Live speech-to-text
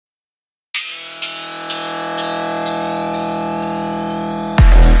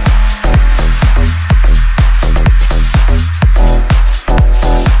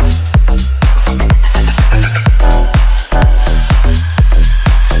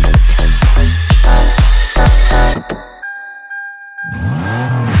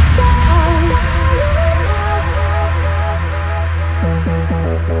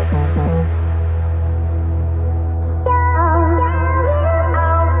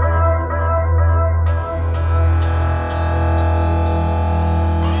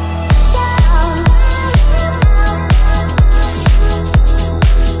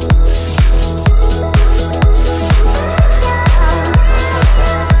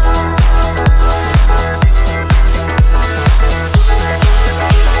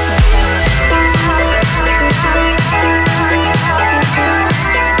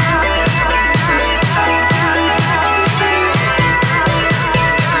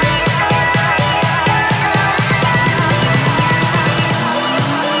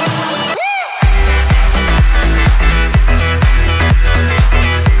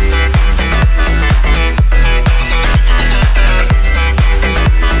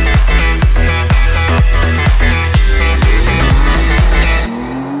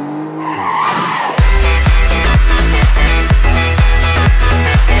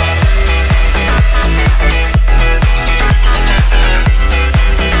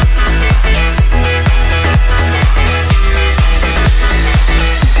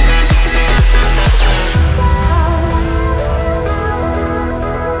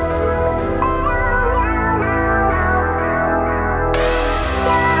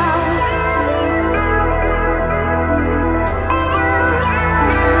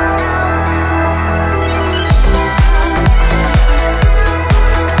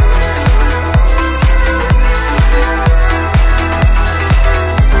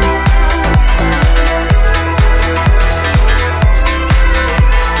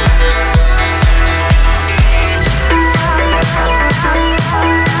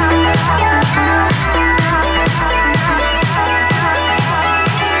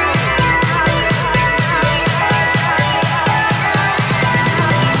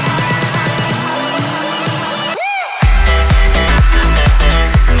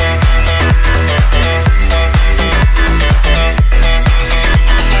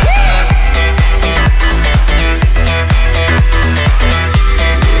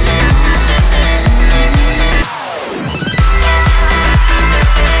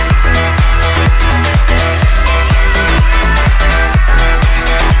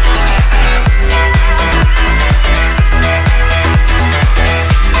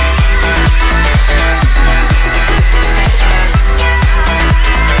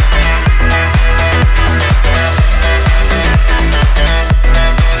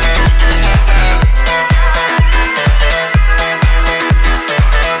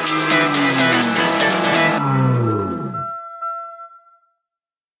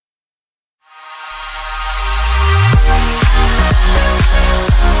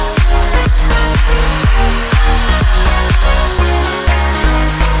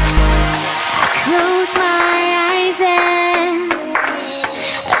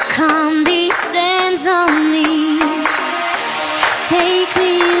take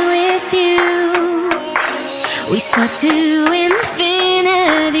me with you. We soar to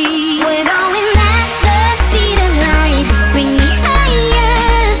infinity. We're going at the speed of light. Bring me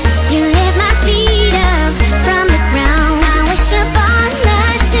higher. You lift my feet up from the ground. I wish upon the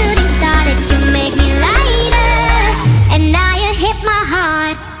shooting star that you make me lighter. And now you hit my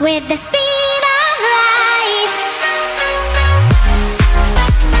heart with the speed of light.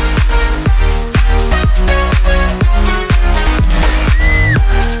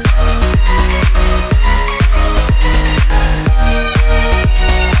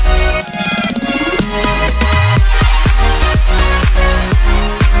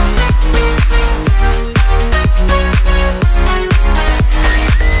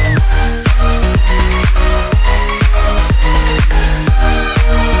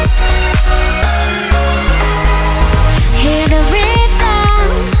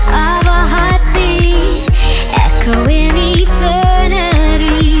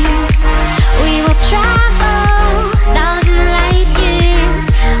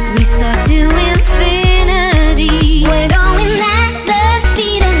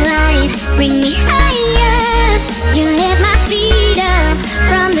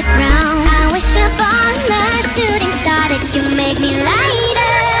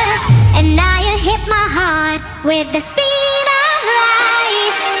 With the speed of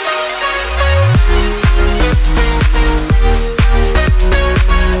light.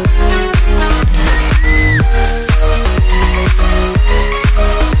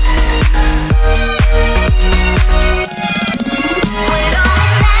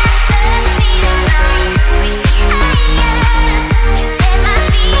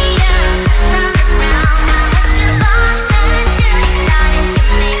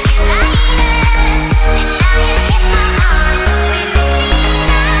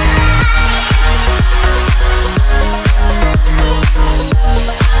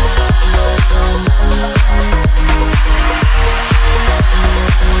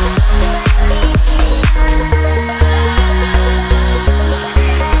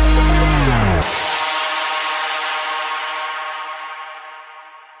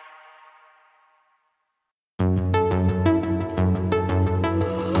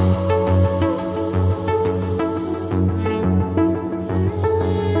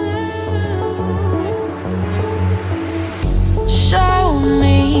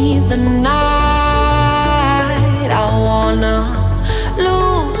 The night I wanna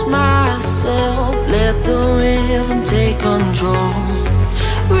lose myself, let the rhythm take control,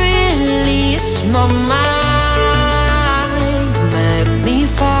 release my mind, let me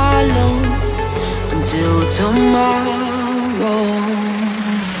follow until tomorrow.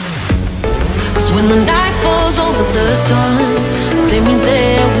 'Cause when the night falls over the sun, take me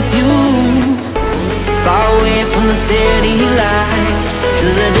there with you, far away from the city lights, to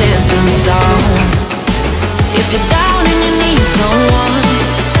the distant sound. If you're down and you need someone,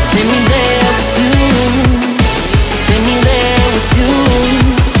 take me there with you, take me there with you,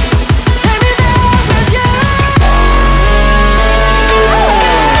 take me there with you.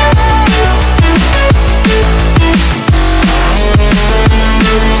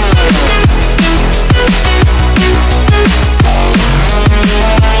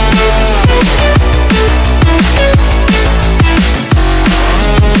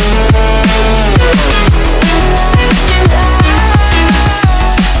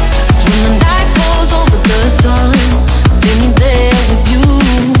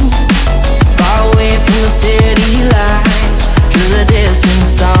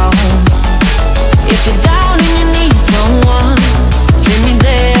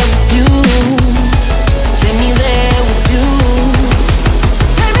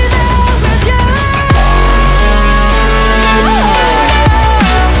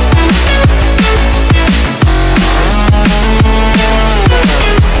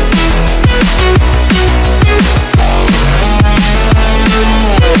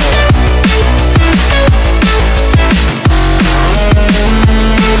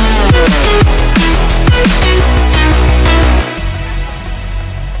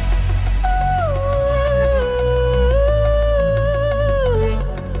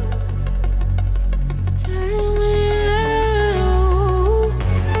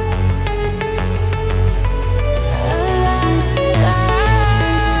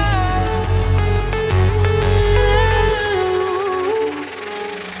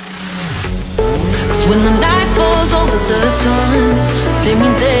 When the night falls over the sun, take me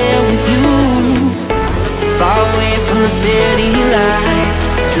there with you, far away from the city lights,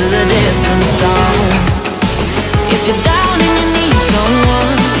 to the distant sound. If you're down and you need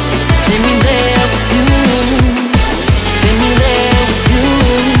someone, take me there with you, take me there with you.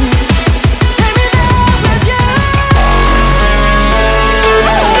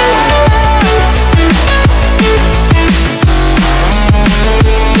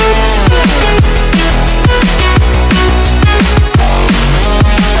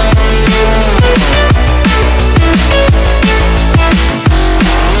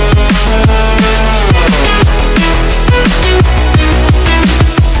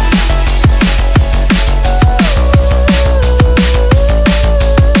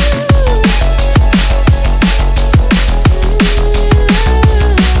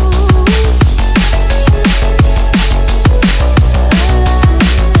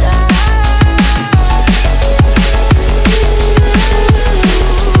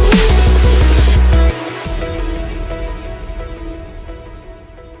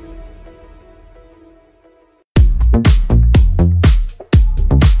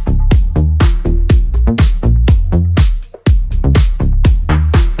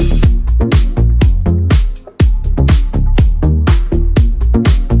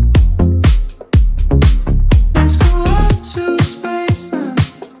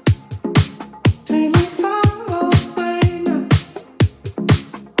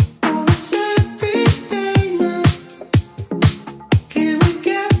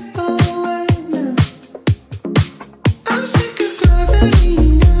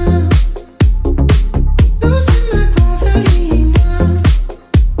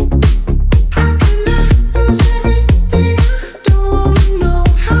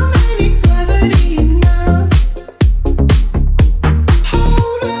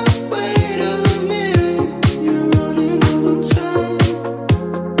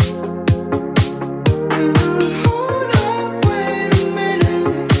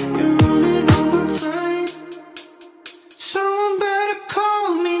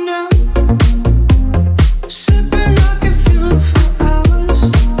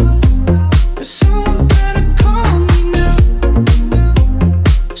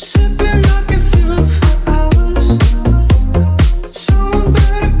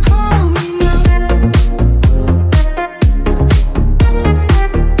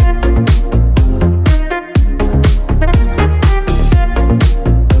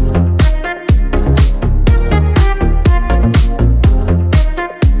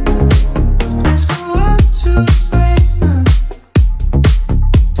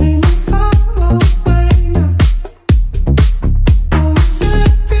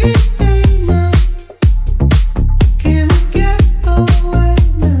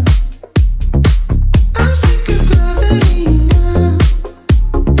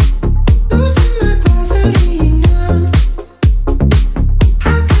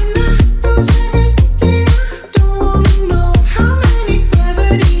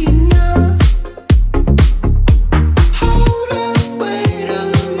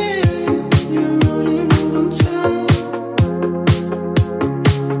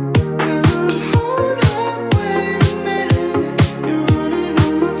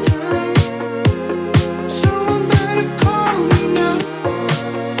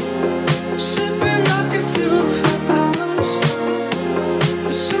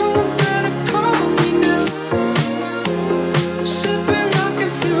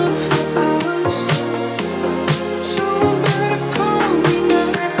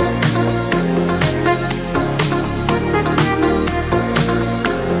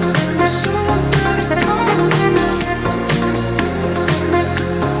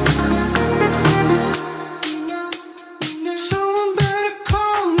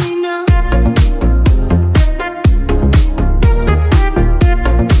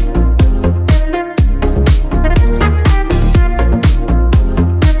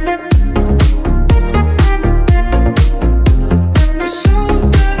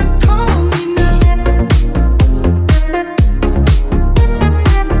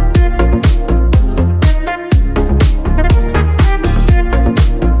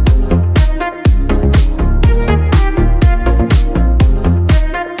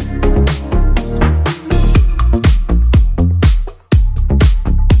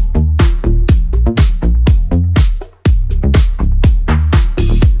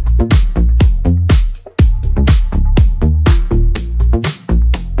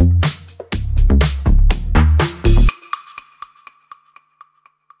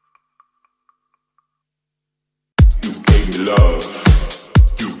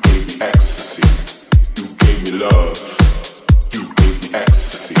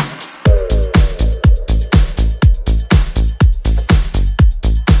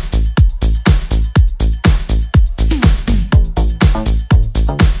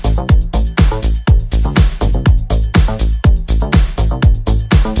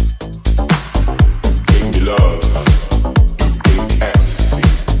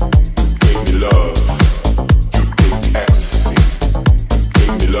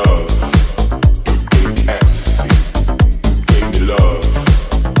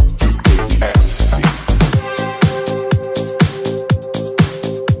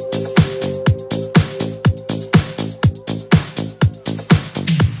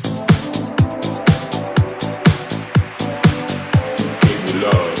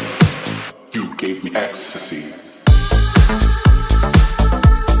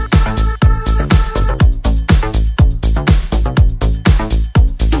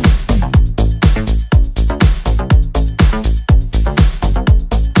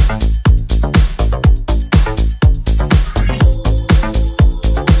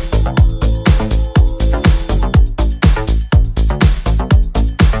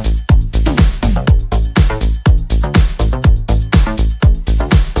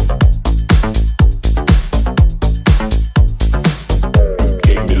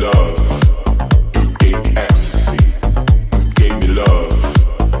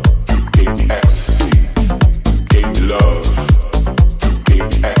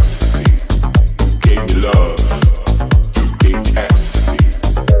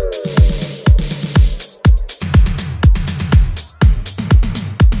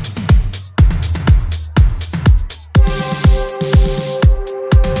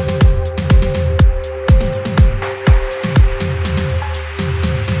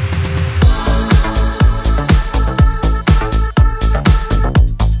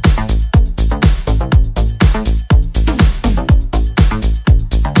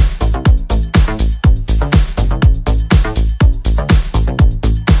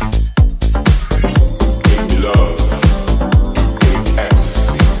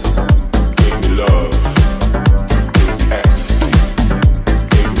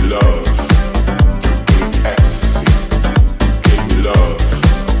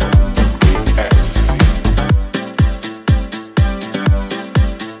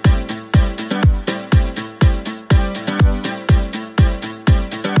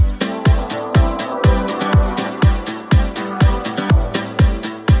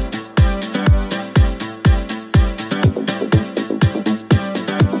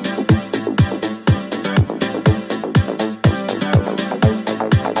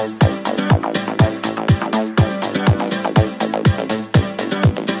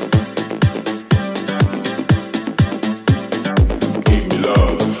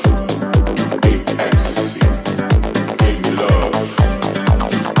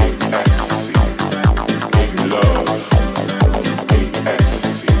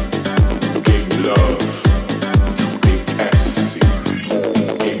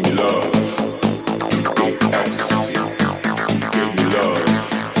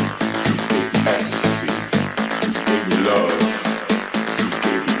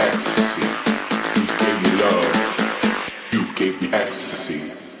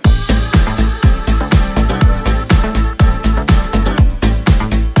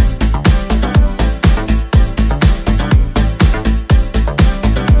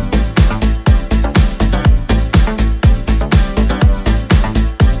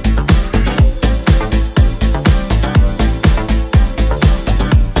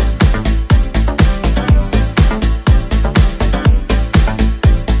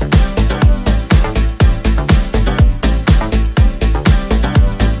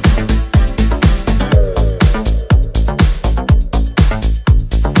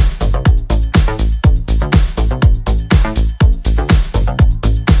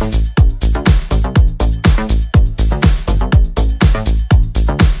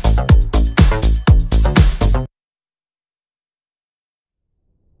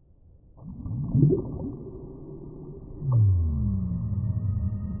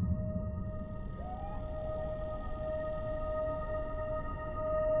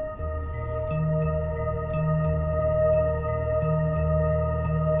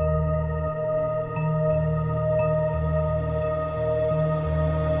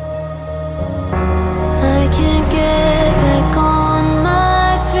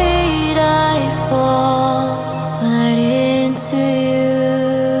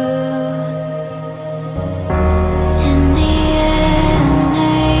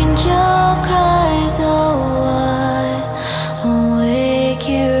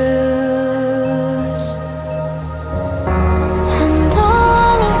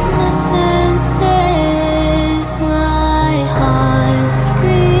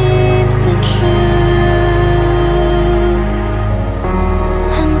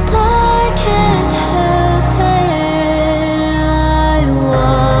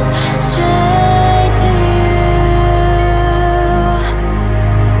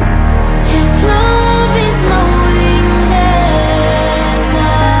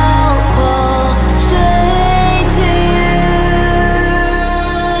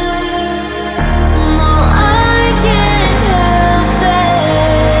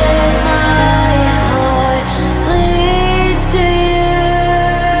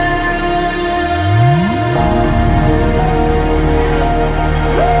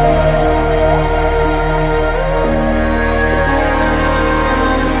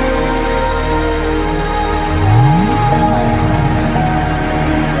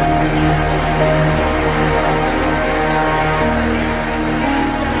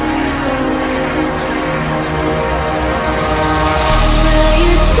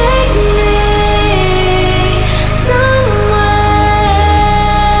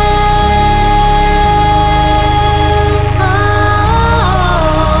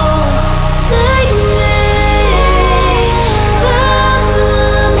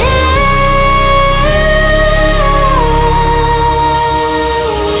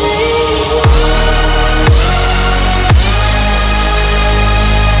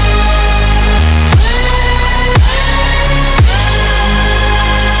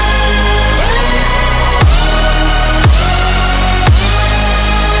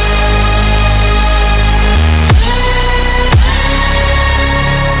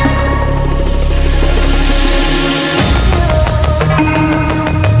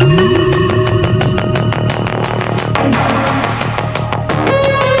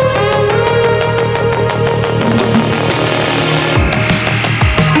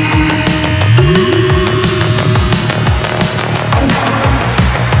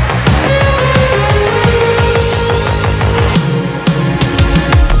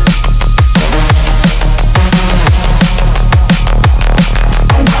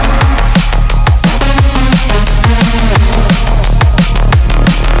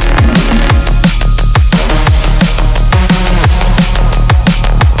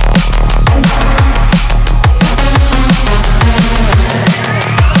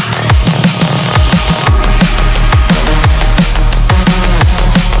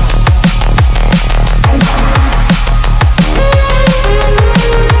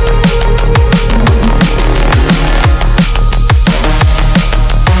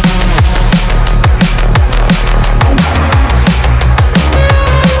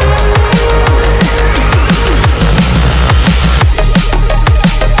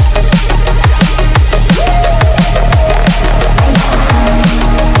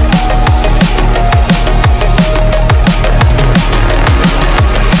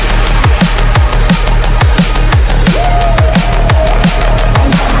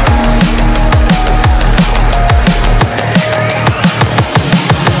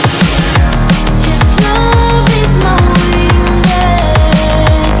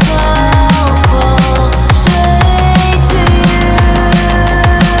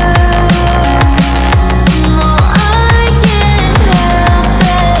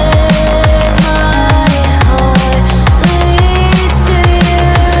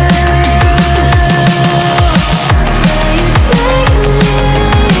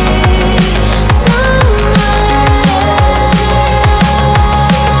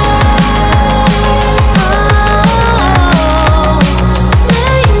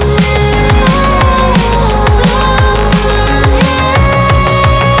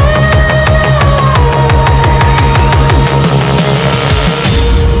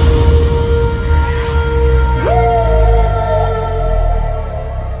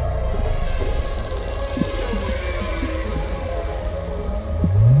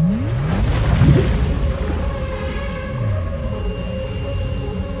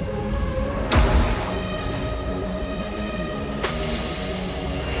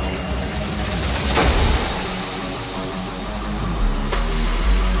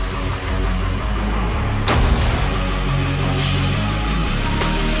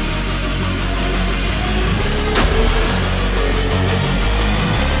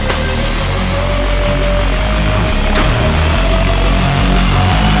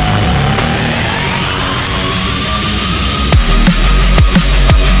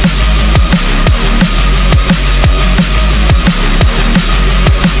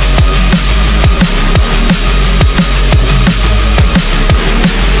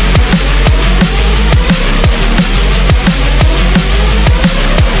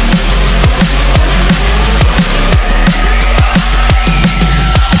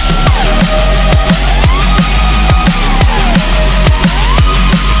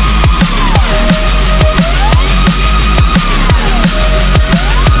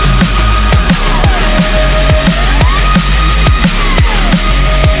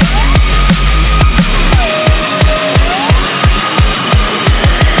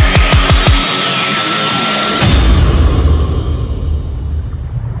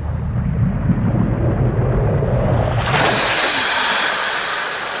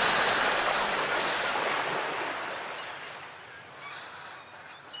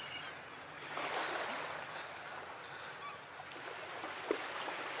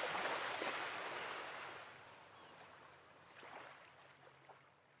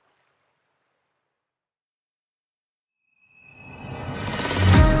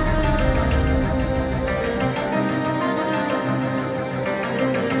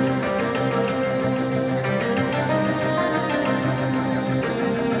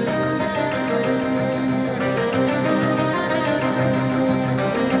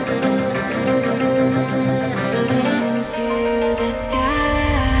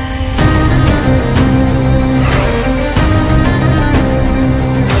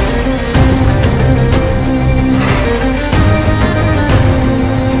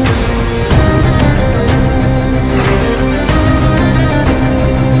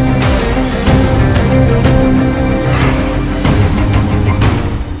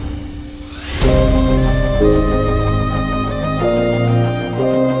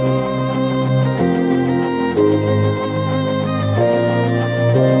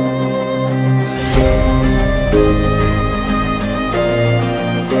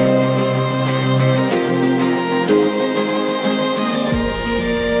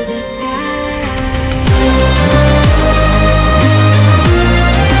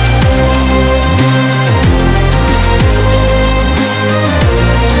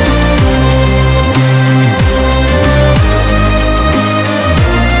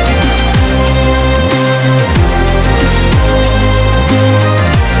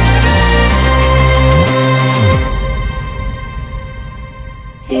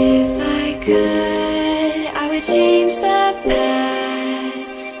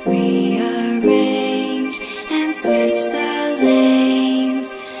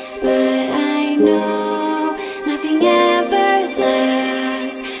 know nothing ever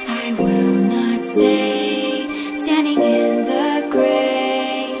lasts. I will not stay standing in the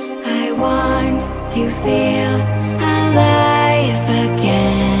gray. I want to feel alive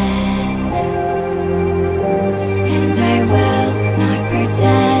again, and I will not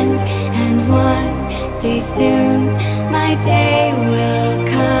pretend. And one day soon my day will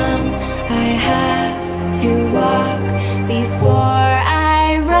come. I have to walk before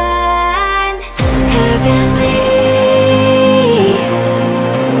I run. Heavenly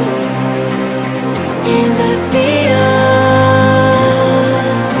in the field,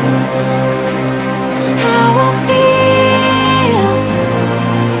 how I'll feel,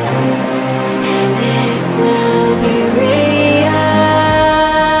 and it will be real.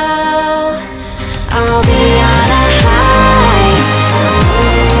 I'll be on a high.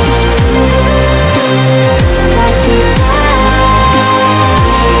 Watch me fly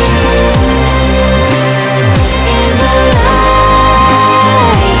in the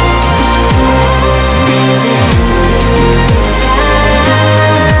lights and into the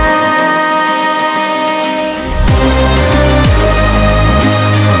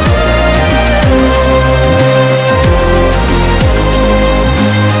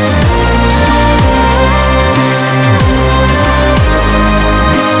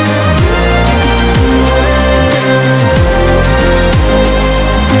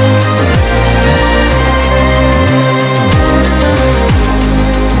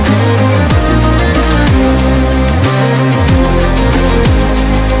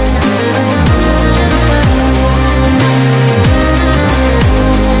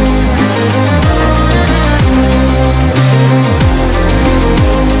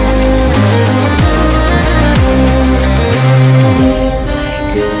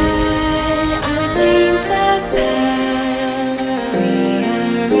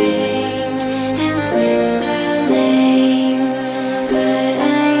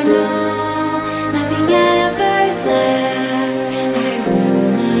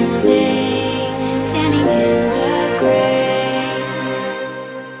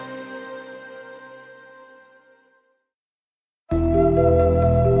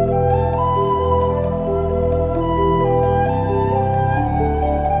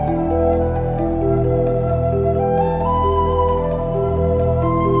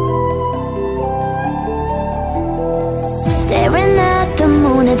staring at the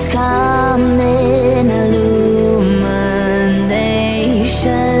moon, it's coming,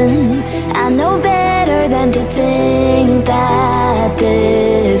 illumination. I know better than to think that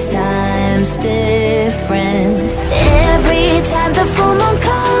this time's different. Every time the full moon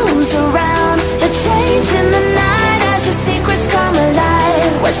comes around, the change in the night as your secrets come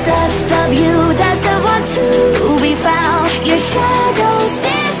alive. What's left of you doesn't want to be found. Your shadows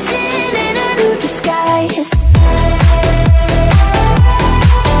dancing in a new disguise.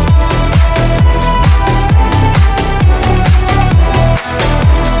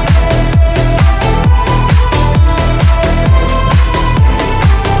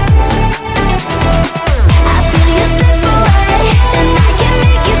 I feel you slip away, and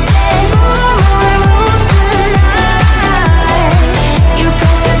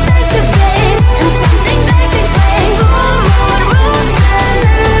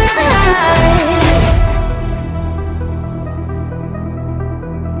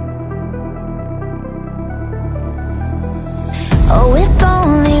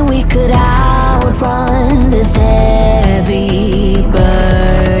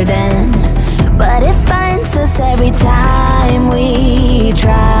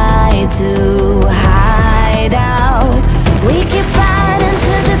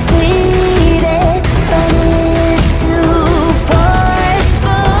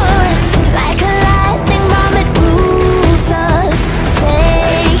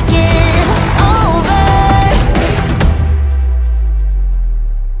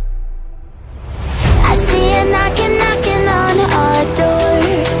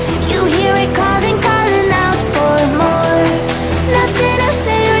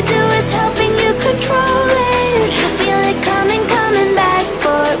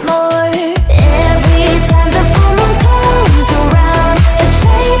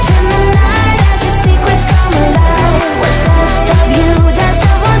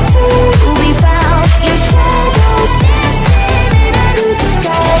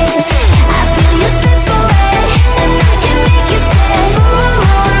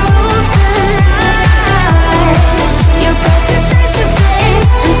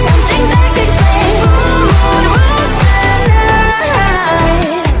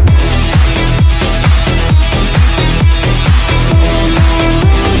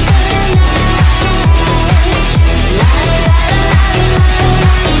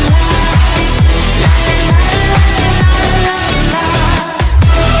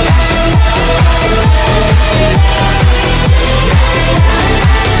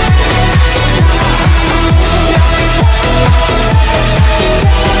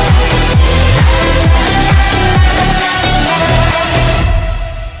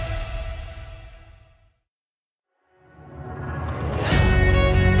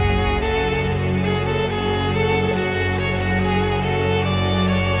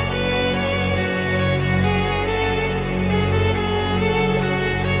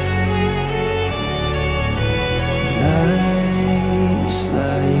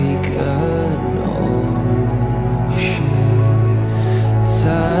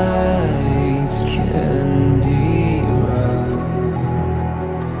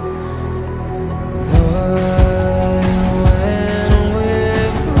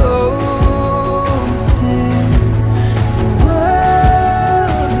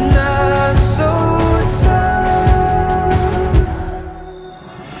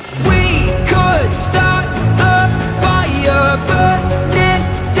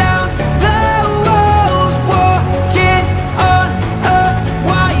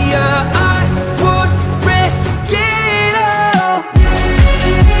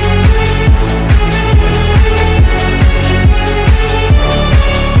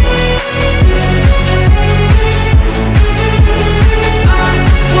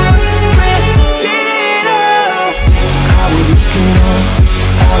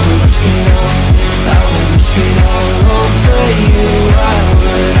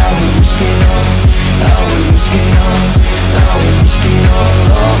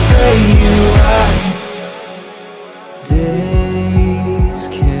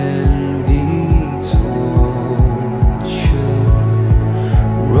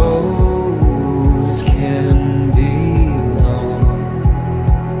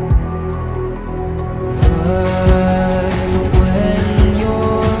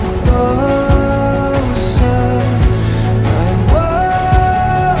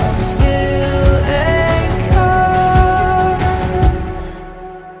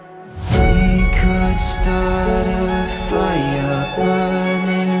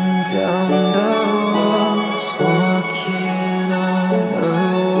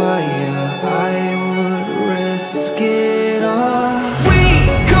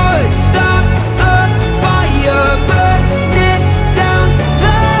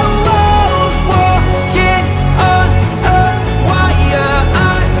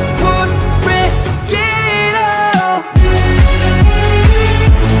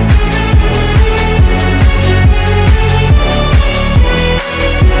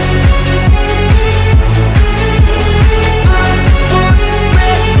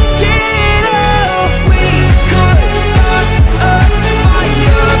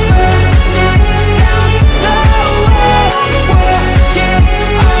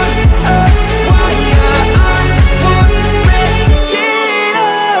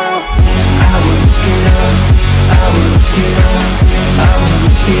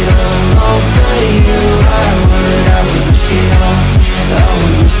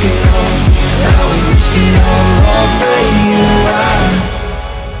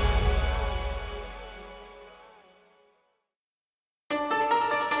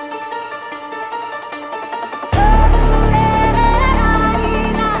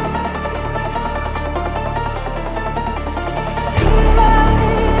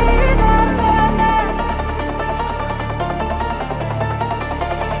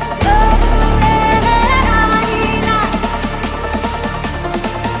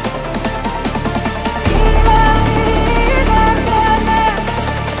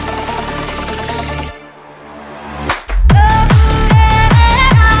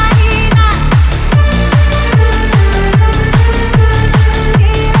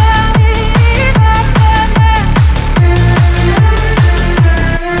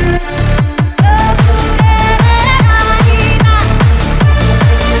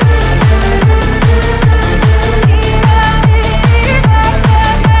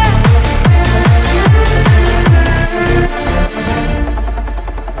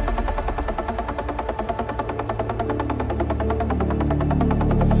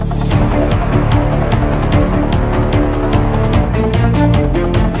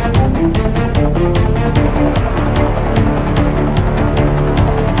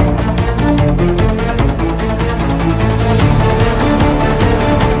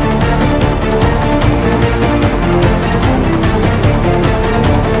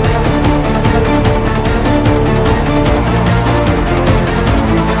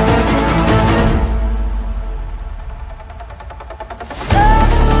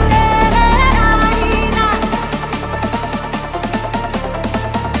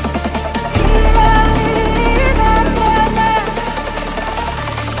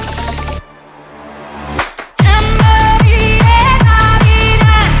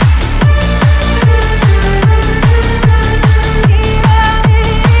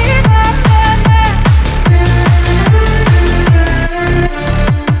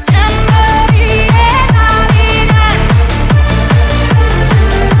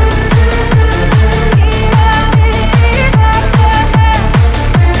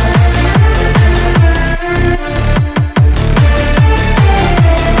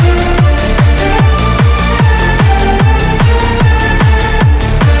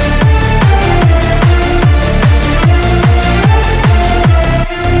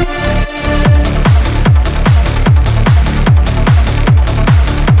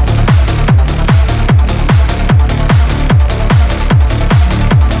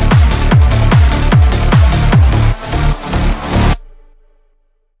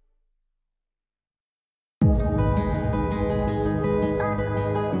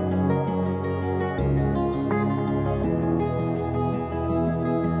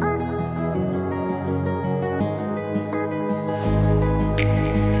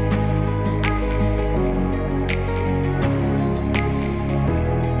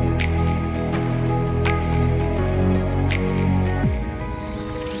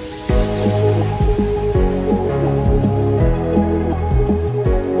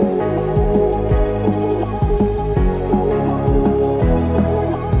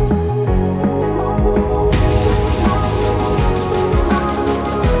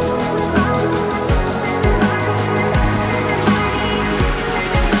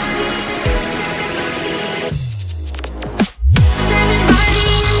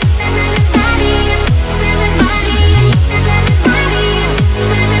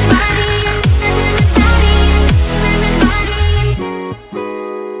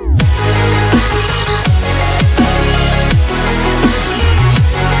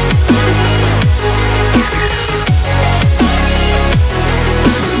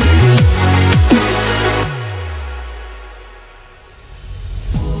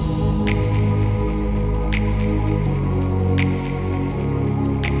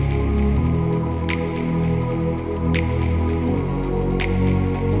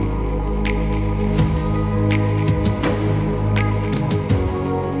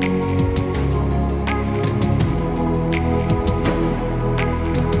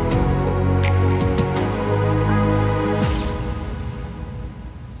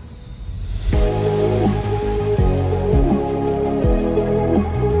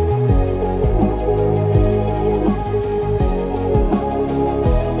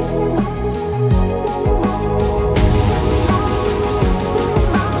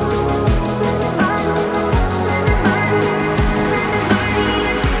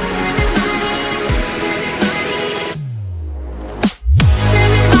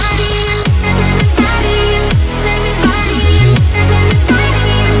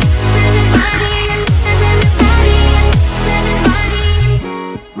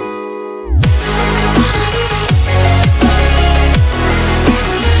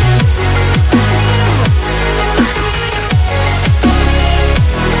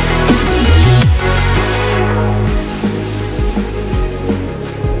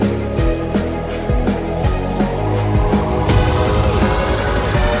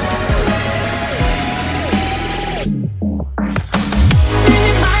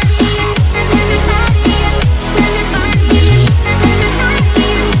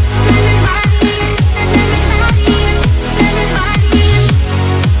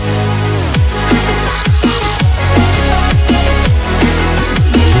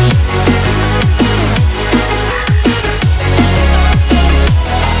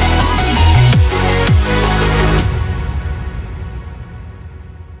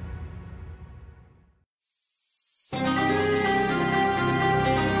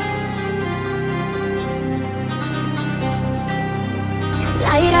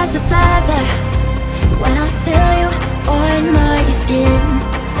a feather when I feel you on my skin.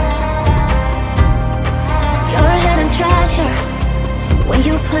 You're a hidden treasure when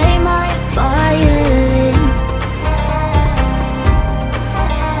you play my violin.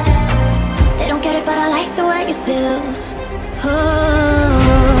 They don't get it, but I like the way it feels. Oh,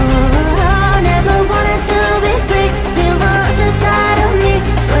 never wanted to be free. Feel the rush inside of me.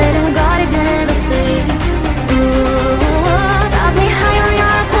 Swear to God it never sleeps. Ooh, got me high on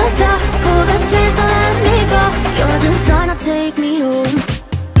your guitar. Pull the strings, don't let me go. Your designer, take me home.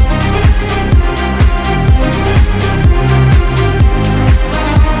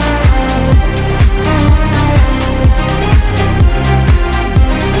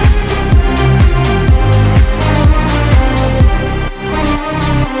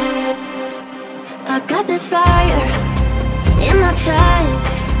 I got this fire in my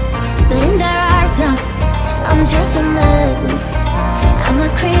chest, but in their eyes I'm just a mess. I'm a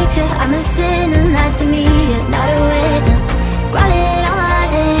creature, I'm a sinner, nice to meet you, not a winner. Crawling on my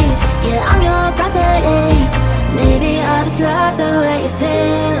knees, yeah, I'm your property. Maybe I just love the way it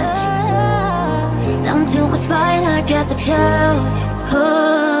feels. Down to my spine, I get the chills.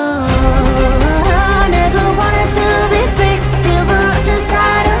 Oh, never wanted to be free. Feel the rush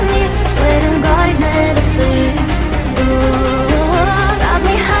inside of me. Swear to God it never sleeps. Ooh, got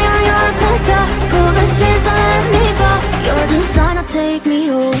me high on your guitar. Pull the strings, don't let me go. Your designer, take me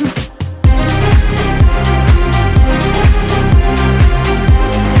home.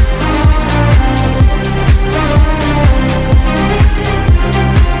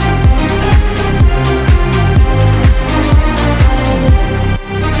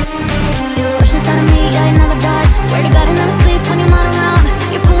 Feel the rush inside of me, yeah, it never dies. Swear to God it never sleeps when you're not around.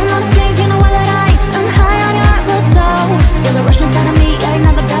 You're pulling all the strings, you know I let I'm high on your plateau. Feel the rush inside of me, yeah, it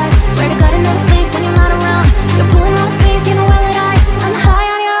never dies. Swear to God it never sleeps when you're not around. You're pulling all the strings, you know I let I'm high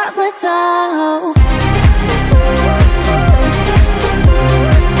on your plateau.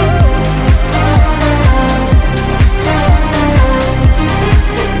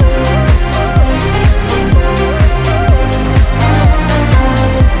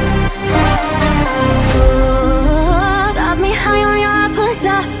 Ooh, got me high on your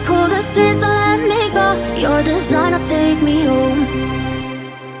plateau. Pull the strings, don't let me go. Your designer, take me home.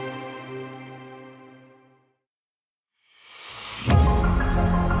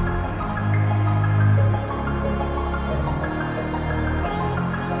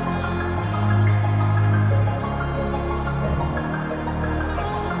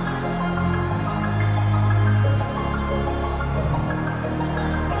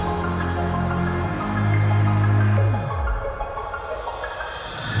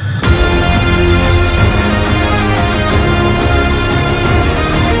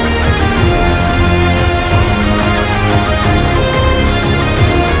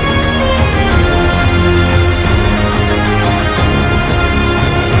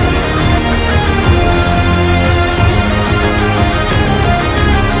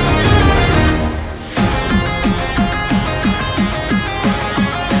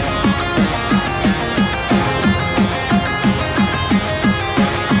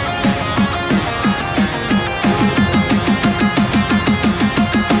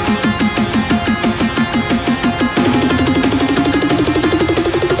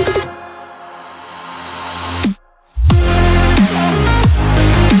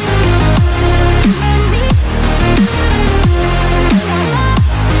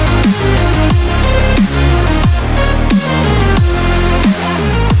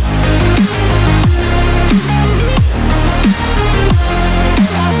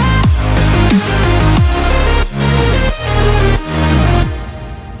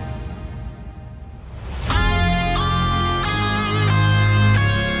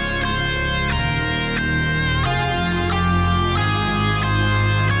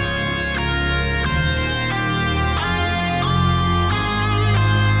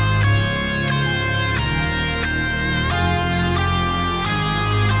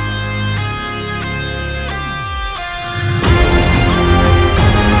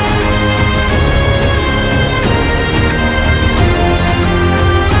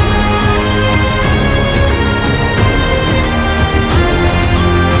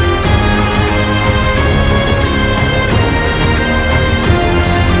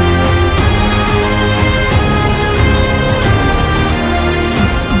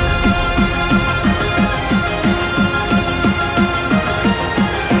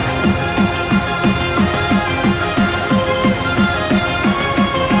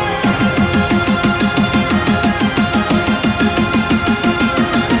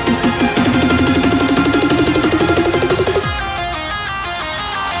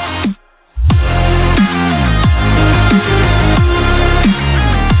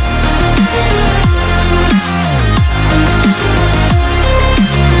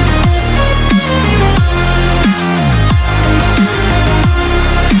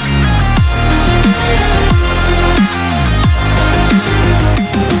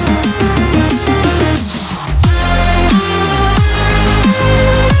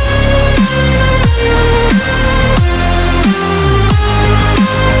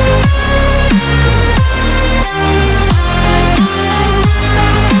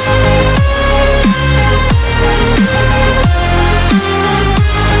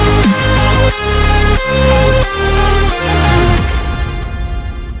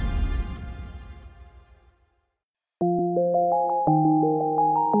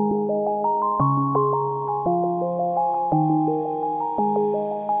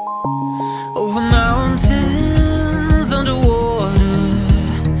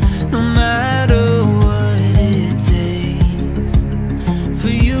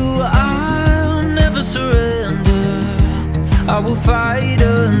 will fight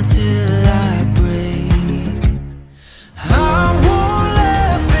until I break. I won't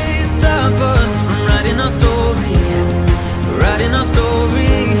let fate stop us from writing our story, writing our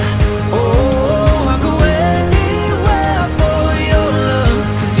story. Oh, I'll go anywhere for your love,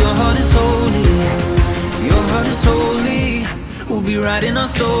 'cause your heart is holy, your heart is holy. We'll be writing our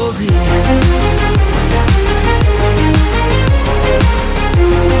story.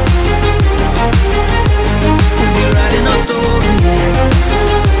 We'll be writing our story.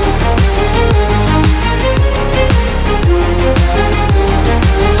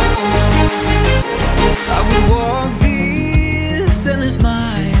 I would walk these endless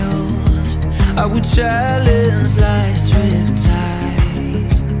miles, I would challenge life's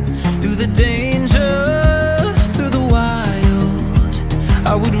riptide, through the danger, through the wild.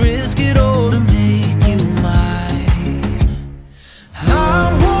 I would risk it all to make you mine.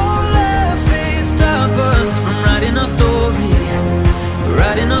 I won't let fate stop us from writing our story,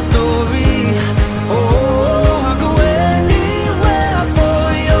 writing our story. Oh, I'll go anywhere for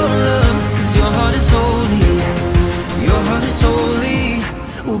your love, 'cause your heart is holy, your heart is holy.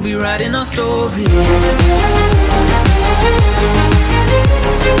 We'll be writing our story.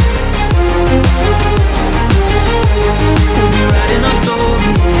 We'll be writing our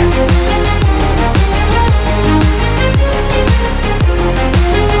story.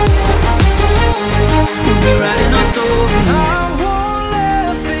 We'll be writing our story. I won't let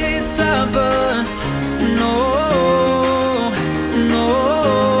fate stop us. No, no.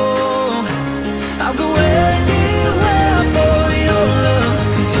 I'll go anywhere for your love,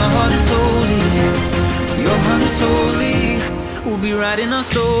 'cause your heart is holy, your heart is holy. We'll be writing our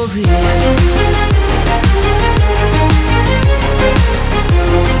story.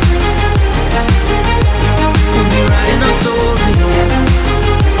 We'll be writing our story.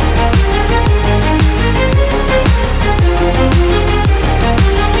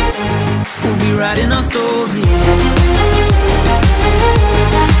 We'll be writing our story.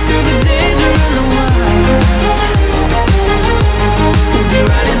 Through the danger and the wild, we'll be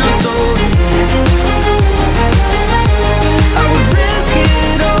writing our story. I would risk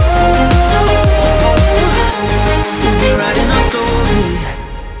it all. We'll be writing our story.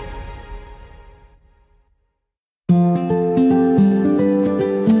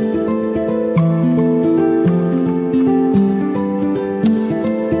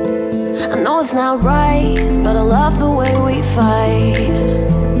 I know it's not right, but I love the way we fight.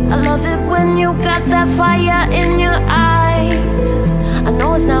 I love it when you got that fire in your eyes. I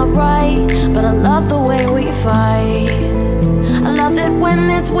know it's not right, but I love the way we fight. I love it when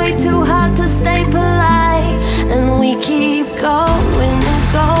it's way too hard to stay polite, and we keep going and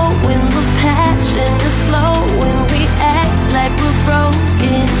going. The passion is flowing, we act like we're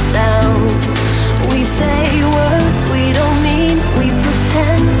broken down. We say words we don't mean, we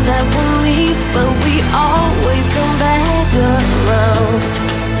pretend that we'll leave, but we always come back around.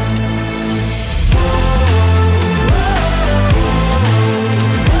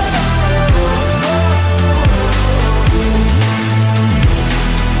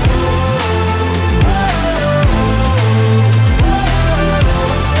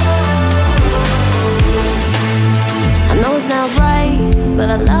 I know it's not right, but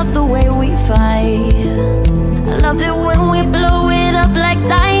I love the way we fight. I love it when we blow it up like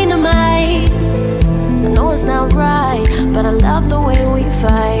dynamite. I know it's not right, but I love the way we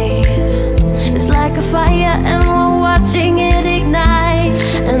fight. It's like a fire and we're watching it ignite,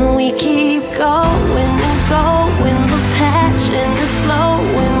 and we keep going and going. The passion is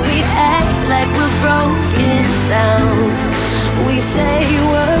flowing, we act like we're broken down. We say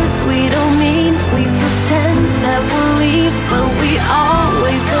words we don't mean, we pretend that we'll leave, but we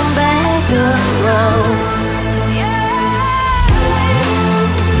always come back around.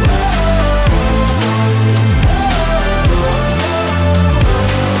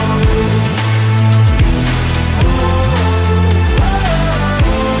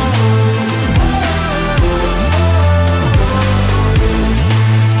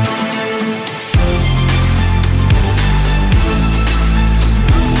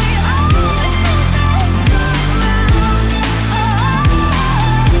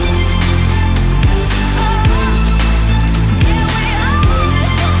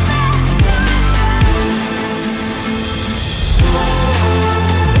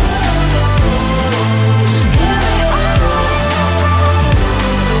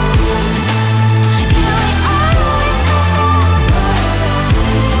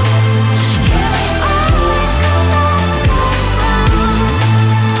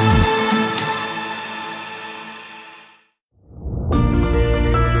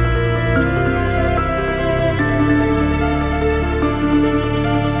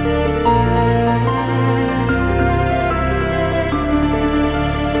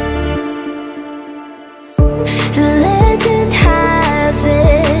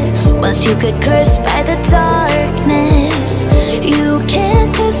 You get cursed by the darkness. You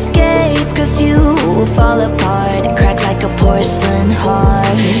can't escape, cause you fall apart, crack like a porcelain heart.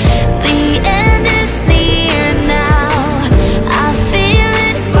 The end is near now, I feel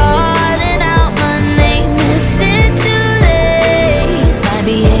it calling out my name. Is it too late? My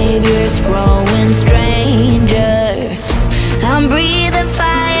behavior's growing stranger. I'm breathing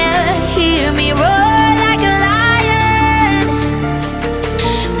fire, hear me roar like a lion.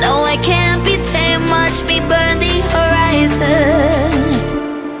 No, I can't be tamed, watch me burn the horizon.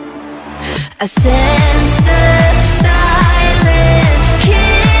 I sense the silent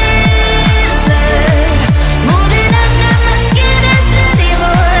killer moving under my skin. It's an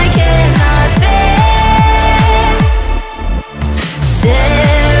evil I cannot bear.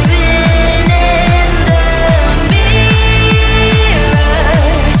 Staring in the mirror,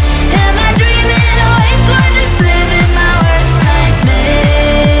 am I dreaming awake or just living my worst nightmare?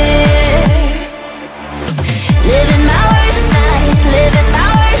 Living my worst night, living my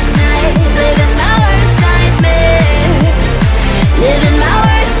worst night, living my worst nightmare. Living my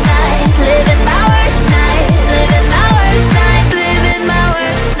worst night, living my worst night, living my worst night, living my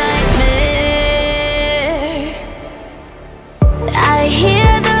worst nightmare. I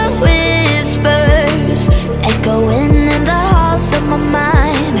hear the whispers echoing in the halls of my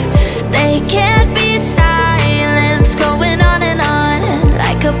mind. They can't be silenced, going on and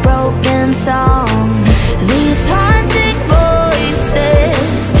like a broken song. These haunting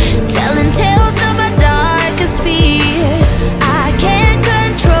voices telling tales of my darkest fears. I can't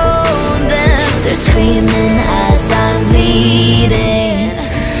control them, they're screaming as I'm bleeding.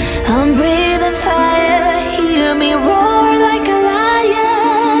 I'm breathing fire, hear me roar like a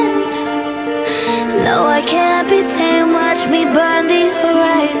lion. No, I can't be tamed, watch me burn the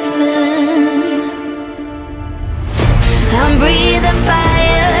horizon. I'm breathing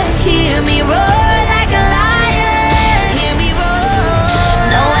fire, hear me roar like a lion. Hear me roar.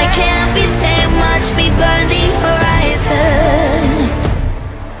 No, I can't be tamed, watch me burn the horizon.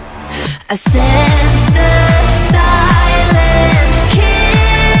 I sense the silent killer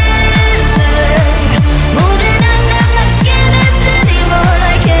moving under my skin. It's an evil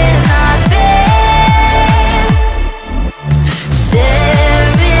I cannot bear. Staring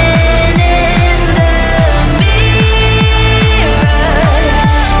in the mirror,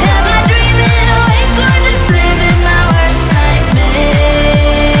 am I dreaming awake or just living my worst nightmare?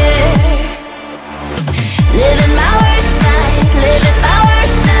 Living my worst night, living my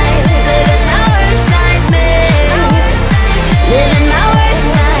worst night, living my worst nightmare. Living my worst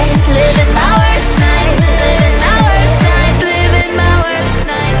night, living my worst night, living my worst night, living my worst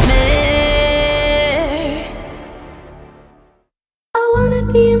nightmare. I wanna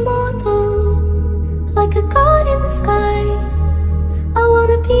be immortal, like a god in the sky. I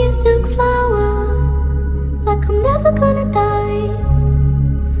wanna be a silk flower, like I'm never gonna die.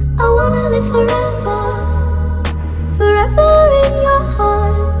 I wanna live forever, forever in your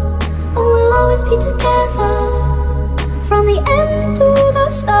heart. And we'll always be together, from the end to the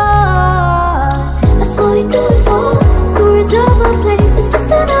start. That's what we do it for, to reserve our place. It's just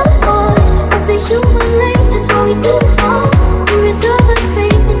another part of the human race. That's what we do it for, to reserve our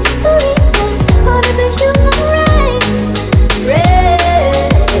space in history's space. Part of the human race.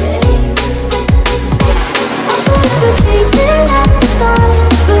 I'm forever chasing after stars,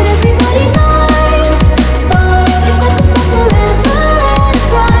 but everybody knows, oh, if I could go forever and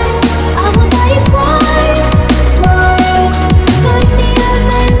try, I would buy it twice. But if the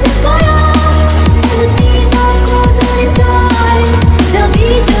earth ends in fire and the seas are frozen in time, there'll be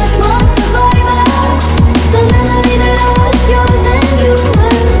just one survivor, the memory that I was yours and you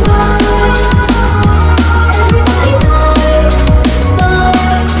were mine. Everybody knows,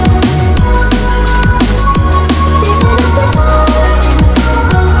 chasing after time.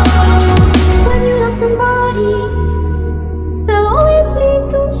 When you love somebody, they'll always leave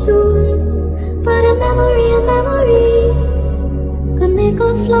too soon. But a memory could make a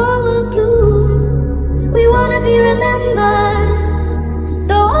flower bloom. We wanna be remembered,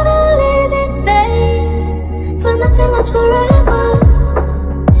 don't wanna live in vain, but nothing lasts forever.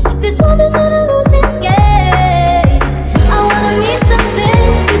 This world isn't a losing game. I wanna mean something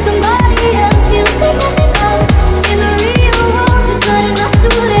to somebody else, feel a significance in the real world. It's not enough to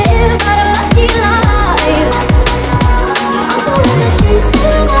live out a lucky life. I'm forever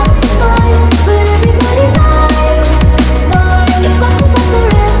chasing after fire, but everybody knows, oh, if I could go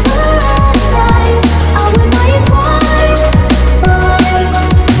forever and try, I would buy it twice. But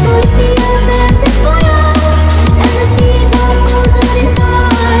if the earth ends in fire and the seas are frozen in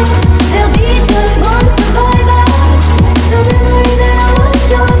time, there'll be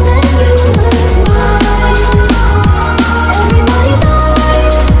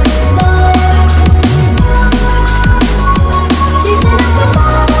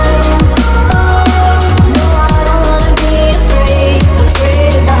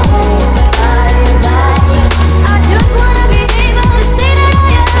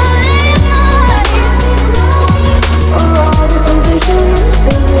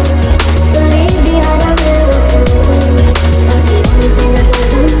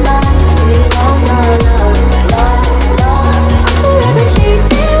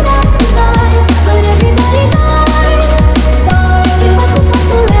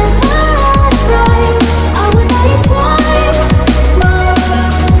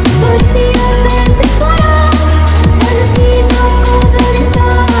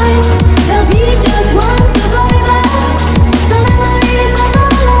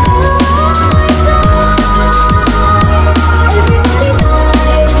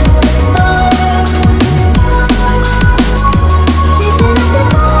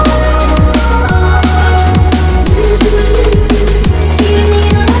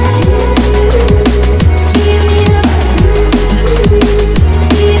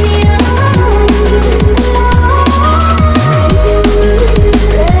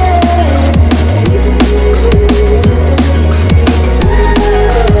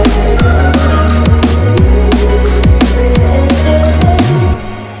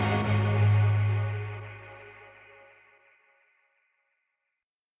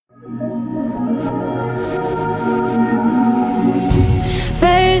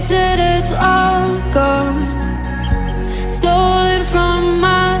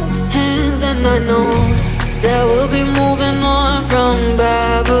I know that we'll be moving on from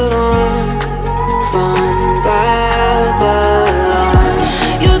Babylon, from Babylon.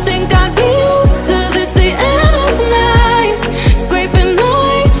 You think I'd be used to this, the endless night, scraping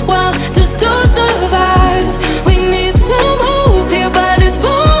away while just to survive. We need some hope here, but it's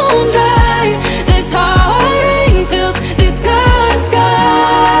bone dry. This hard rain fills these sky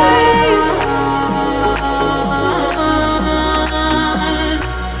skies.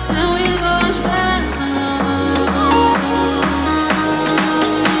 And we lost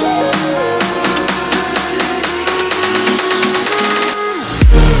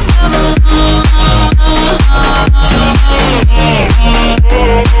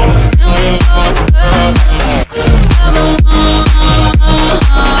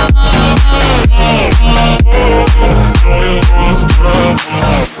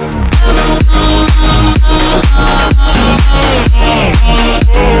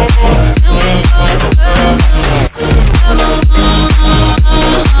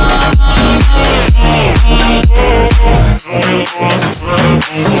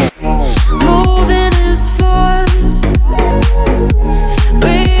moving is fast,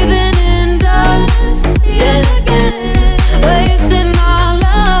 breathing in dust yet again, wasting our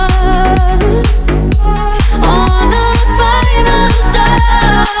love on the final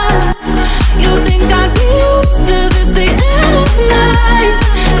side. You think I'd be used to this, the endless night,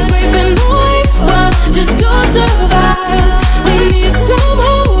 scraping away well just to survive. We need some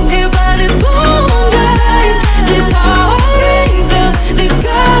hope here, but it's bone dry. This hard rain fills these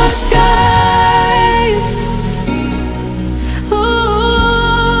sky skies. Ooh,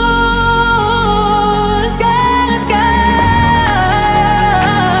 sky skies.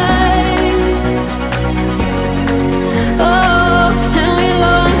 Oh, and we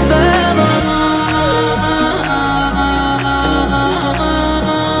lost Babylon.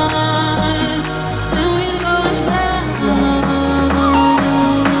 And we lost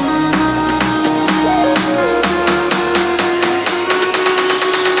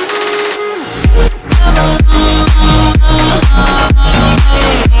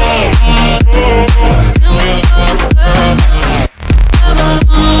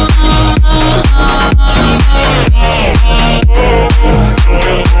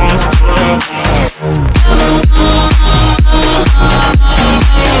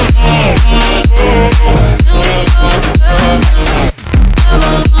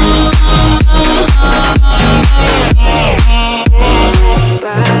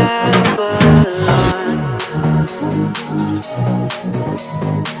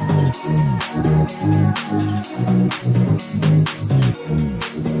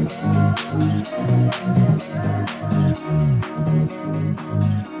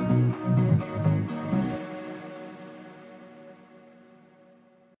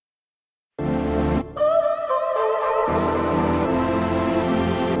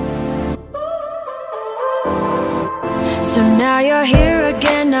So now you're here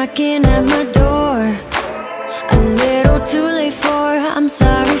again, knocking at my door. A little too late for, I'm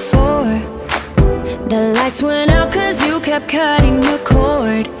sorry for. The lights went out cause you kept cutting the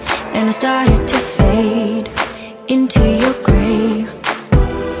cord, and I started to fade into your gray.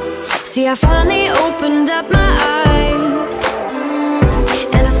 See, I finally opened up my eyes,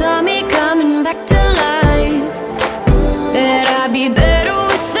 and I saw me coming back to life. That I'd be better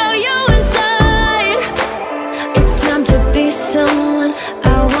without you inside. It's time to be someone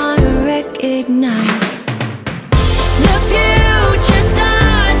I wanna recognize. The future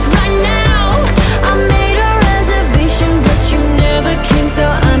starts right now. I made a reservation, but you never came, so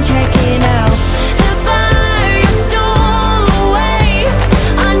I'm checking out. The fire you stole away,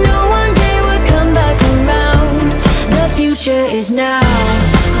 I know one day we'll come back around. The future is now.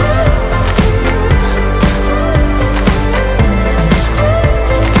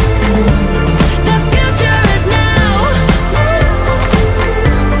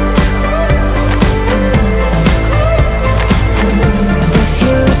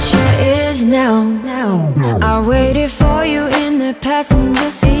 I waited for you in the passenger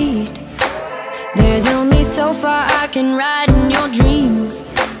seat. There's only so far I can ride in your dreams,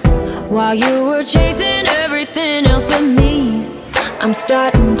 while you were chasing everything else but me. I'm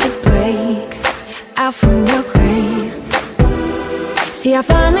starting to break out from your gray. See, I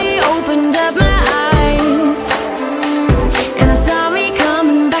finally opened up my eyes, and I saw me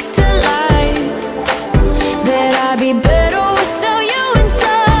coming back to life. That I'd be better without you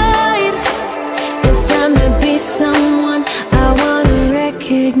inside. It's time to be someone I wanna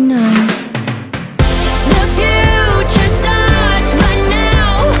recognize. The future starts right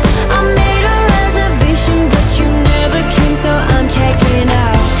now. I made a reservation, but you never came, so I'm checking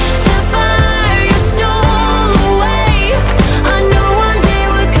out. The fire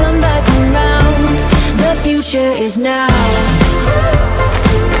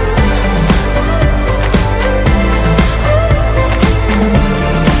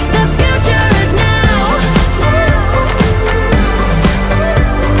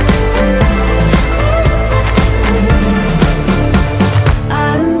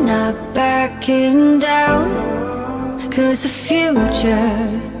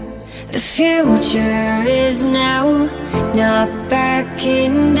The future is now, not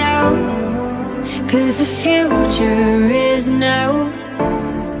backing down. 'Cause the future is now.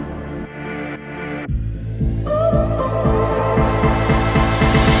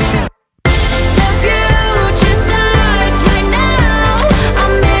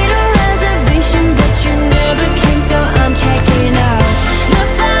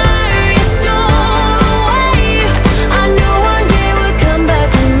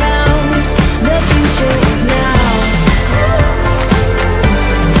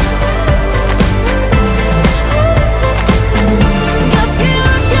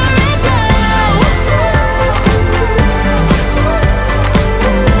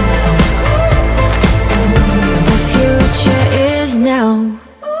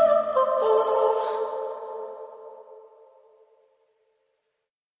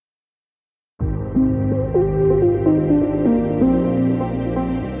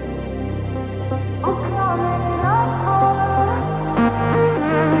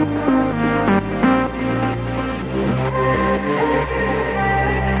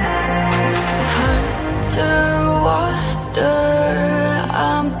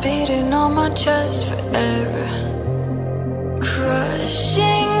 Chest for air,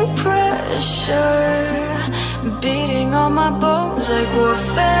 crushing pressure, beating on my bones like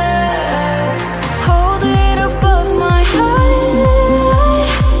warfare. Hold it above my head,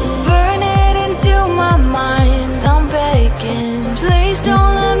 burn it into my mind. I'm begging, please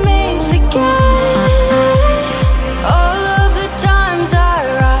don't let me forget all of the times I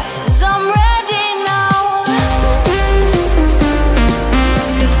rise. I'm ready now,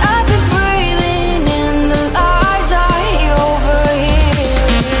 'cause I've been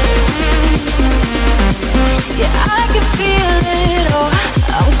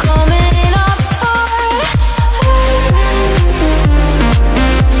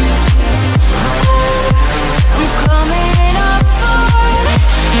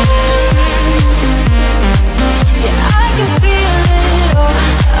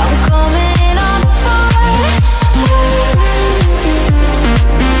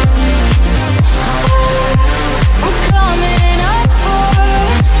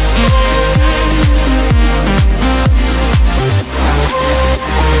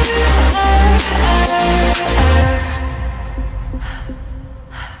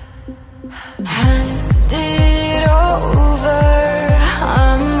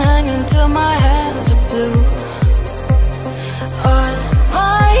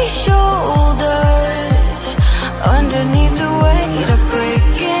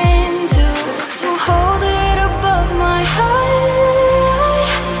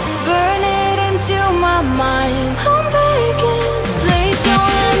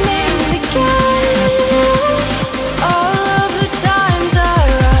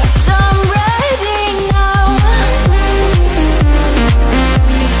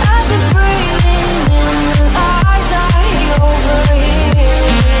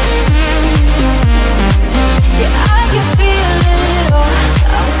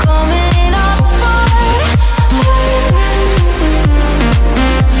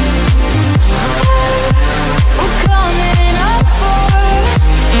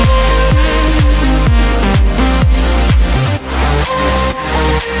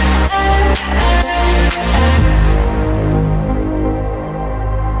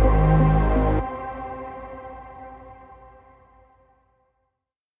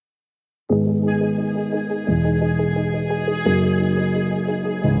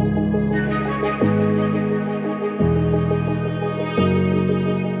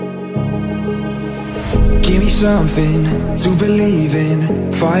something to believe in,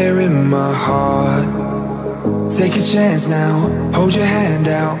 fire in my heart. Take a chance now, hold your hand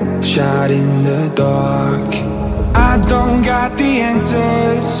out, shot in the dark. I don't got the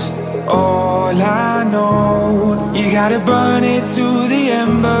answers, all I know, you gotta burn it to the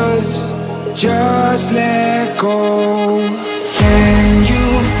embers, just let go. Can you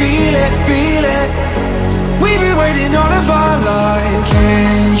feel it, feel it? We've been waiting all of our lives.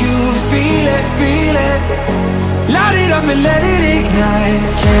 Can you feel it, feel it? Light it up and let it ignite.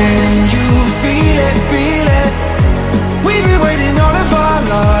 Can you feel it, feel it? We've been waiting all of our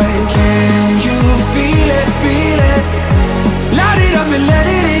lives. Can you feel it, feel it? Light it up and let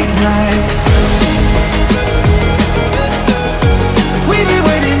it ignite. We've been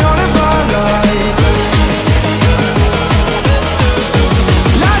waiting all of our lives.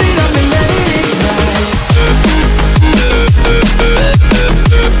 Light it up and let it ignite.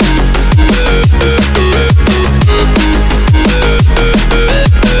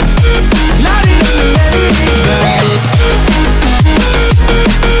 Light it up and let it ignite.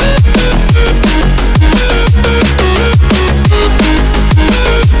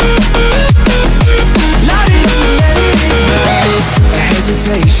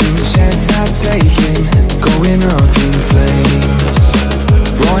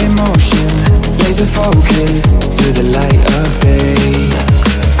 to focus to the light of day.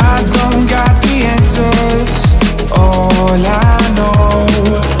 I don't got the answers, all I know,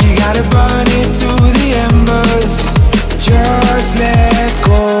 you gotta burn it to the embers, just let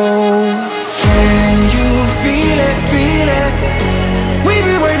go. Can you feel it, feel it? We've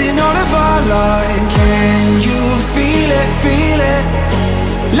been waiting all of our life. Can you feel it, feel it?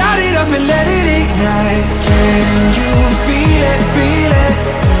 Light it up and let it ignite. Can you feel it, feel it?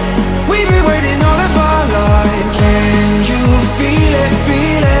 We've been waiting all of our life. Can you feel it,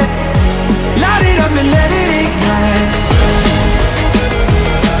 feel it? Light it up and let it ignite.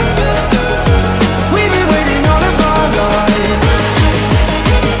 We've been waiting all of our lives.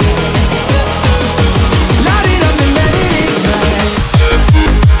 Light it up and let it ignite.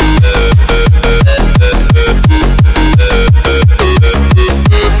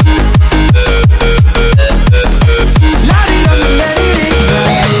 Light it up and let it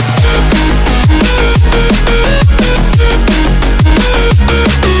ignite.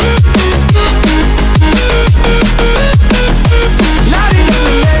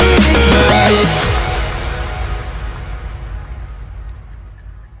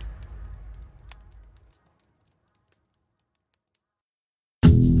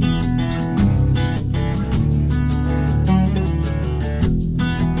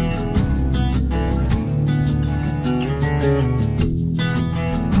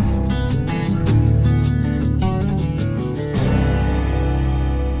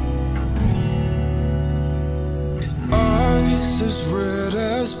 Eyes as red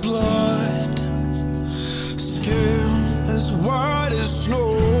as blood, skin as white as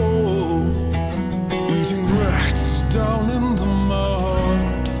snow, eating rats down in the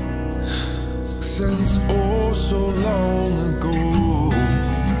mud since oh so long ago.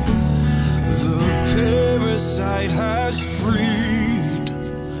 The parasite has freed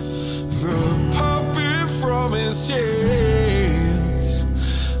the puppet from his chains,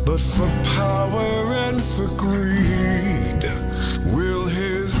 but for power and for greed, will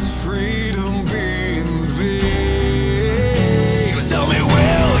his freedom be in vain? Tell me,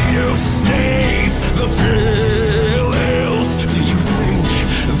 will you save the pills? Do you think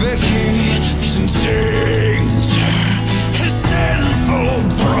that he can change his sinful,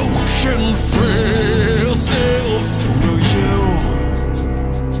 broken, frail self?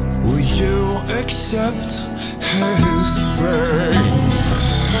 Will you accept his fate?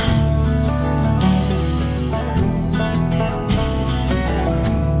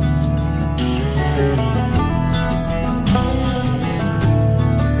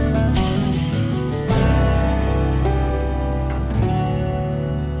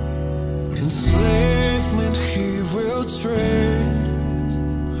 Enslavement he will trade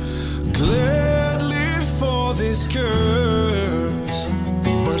gladly for this curse,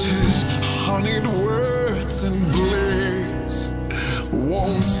 but his honeyed words and blades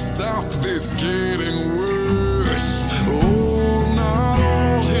won't stop this getting worse. Oh, not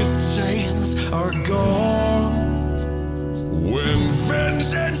all his chains are gone. When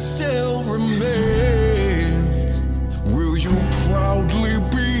vengeance still remains, will you proudly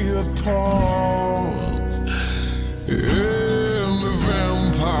be a pawn in the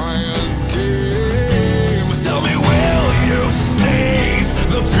vampire's game? Tell me, will you save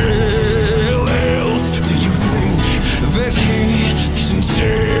the pills? Do you think that he can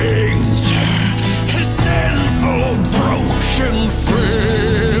change his sinful, broken,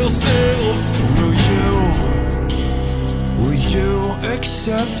 frail self? Will you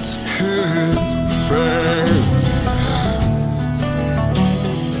accept his fate?